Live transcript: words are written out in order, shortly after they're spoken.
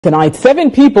Tonight,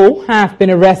 7 people have been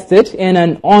arrested in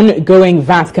an ongoing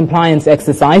VAT compliance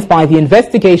exercise by the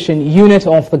investigation unit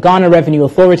of the Ghana Revenue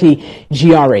Authority,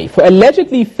 GRA, for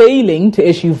allegedly failing to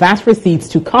issue VAT receipts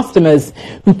to customers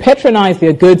who patronize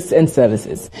their goods and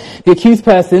services. The accused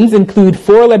persons include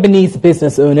 4 Lebanese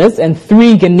business owners and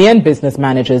 3 Ghanaian business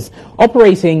managers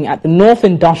operating at the North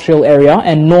Industrial Area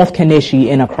and North Kaneshi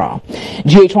in Accra.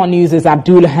 GH1 News'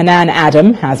 Abdul Hanan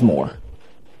Adam has more.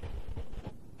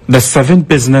 The 7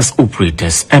 business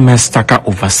operators, MS Taka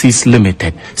Overseas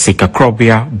Limited, Sika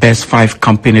Krobia, Best 5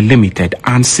 Company Limited,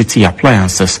 and City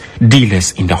Appliances,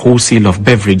 dealers in the wholesale of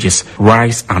beverages,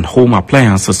 rice and home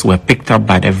appliances, were picked up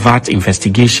by the VAT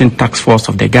Investigation Task Force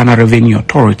of the Ghana Revenue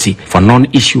Authority for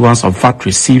non-issuance of VAT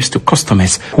receipts to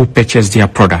customers who purchase their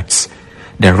products.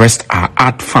 The rest are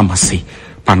Art Pharmacy,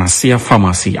 Panacea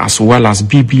Pharmacy, as well as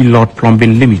BB Lord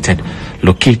Plumbing Limited,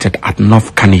 located at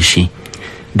North Kaneshi.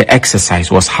 The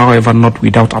exercise was, however, not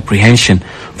without apprehension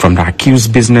from the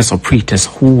accused business operators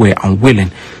who were unwilling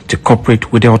to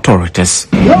cooperate with the authorities.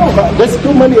 No, but there's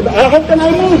too many. How can I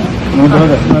move?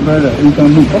 My brother, you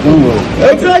can move. Don't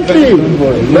worry. Exactly.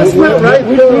 That's not right.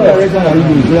 Now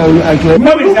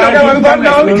you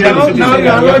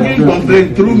are lodging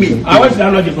complaint through me. I was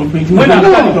not lodging complaint. When I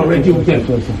started already with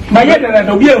them. My yet that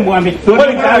will be a woman. So what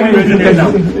are you doing now?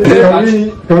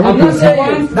 I'm not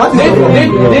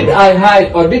saying did I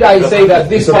hide or did I say that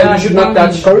this file should not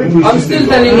touch? I'm still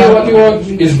telling you what you want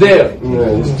is there.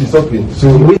 It's okay.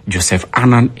 So Joseph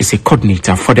Annan is a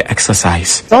coordinator for the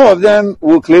exercise. Some of them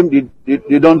will claim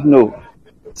they don't know.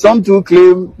 Some too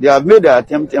claim they have made the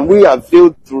attempt and we have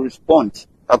failed to respond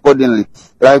accordingly.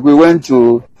 Like we went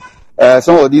to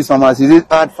some of these pharmacies, this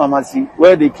Art Pharmacy,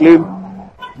 where they claim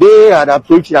they had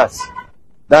approached us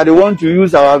that they want to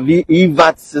use our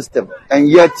VAT system, and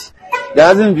yet there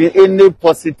hasn't been any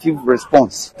positive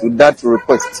response to that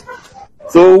request.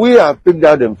 So we have picked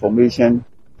out the information,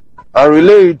 I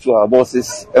relay it to our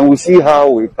bosses, and we see how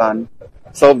we can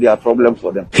solve their problem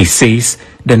for them. He says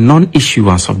the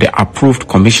non-issuance of the approved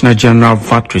Commissioner General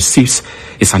VAT receipts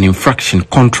is an infraction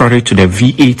contrary to the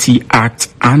VAT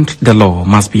Act, and the law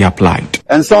must be applied.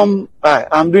 And some,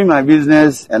 I'm doing my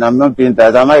business and I'm not paying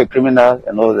tax, am I a criminal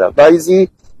and all that? But you see,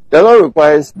 the law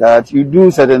requires that you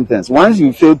do certain things. Once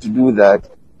you fail to do that,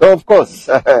 of course,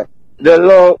 the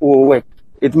law will work.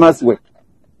 It must work.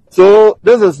 So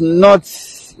this is not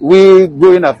we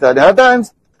going after them. At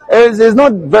times, it's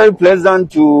not very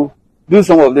pleasant to do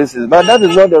some of these things, but that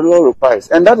is what the law requires,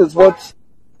 and that is what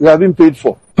we have been paid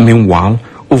for. Meanwhile,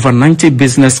 over 90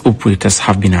 business operators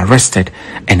have been arrested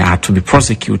and are to be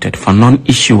prosecuted for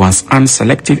non-issuance and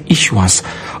selective issuance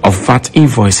of VAT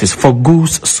invoices for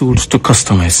goods sold to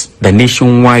customers. The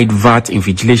nationwide VAT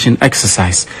invigilation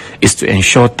exercise is to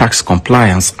ensure tax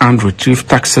compliance and retrieve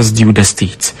taxes due the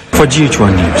state. For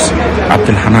GH1 News,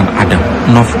 Abdul Hanan Adam,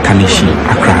 North Kaneshi,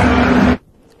 Accra.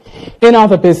 In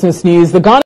other business news, the Ghana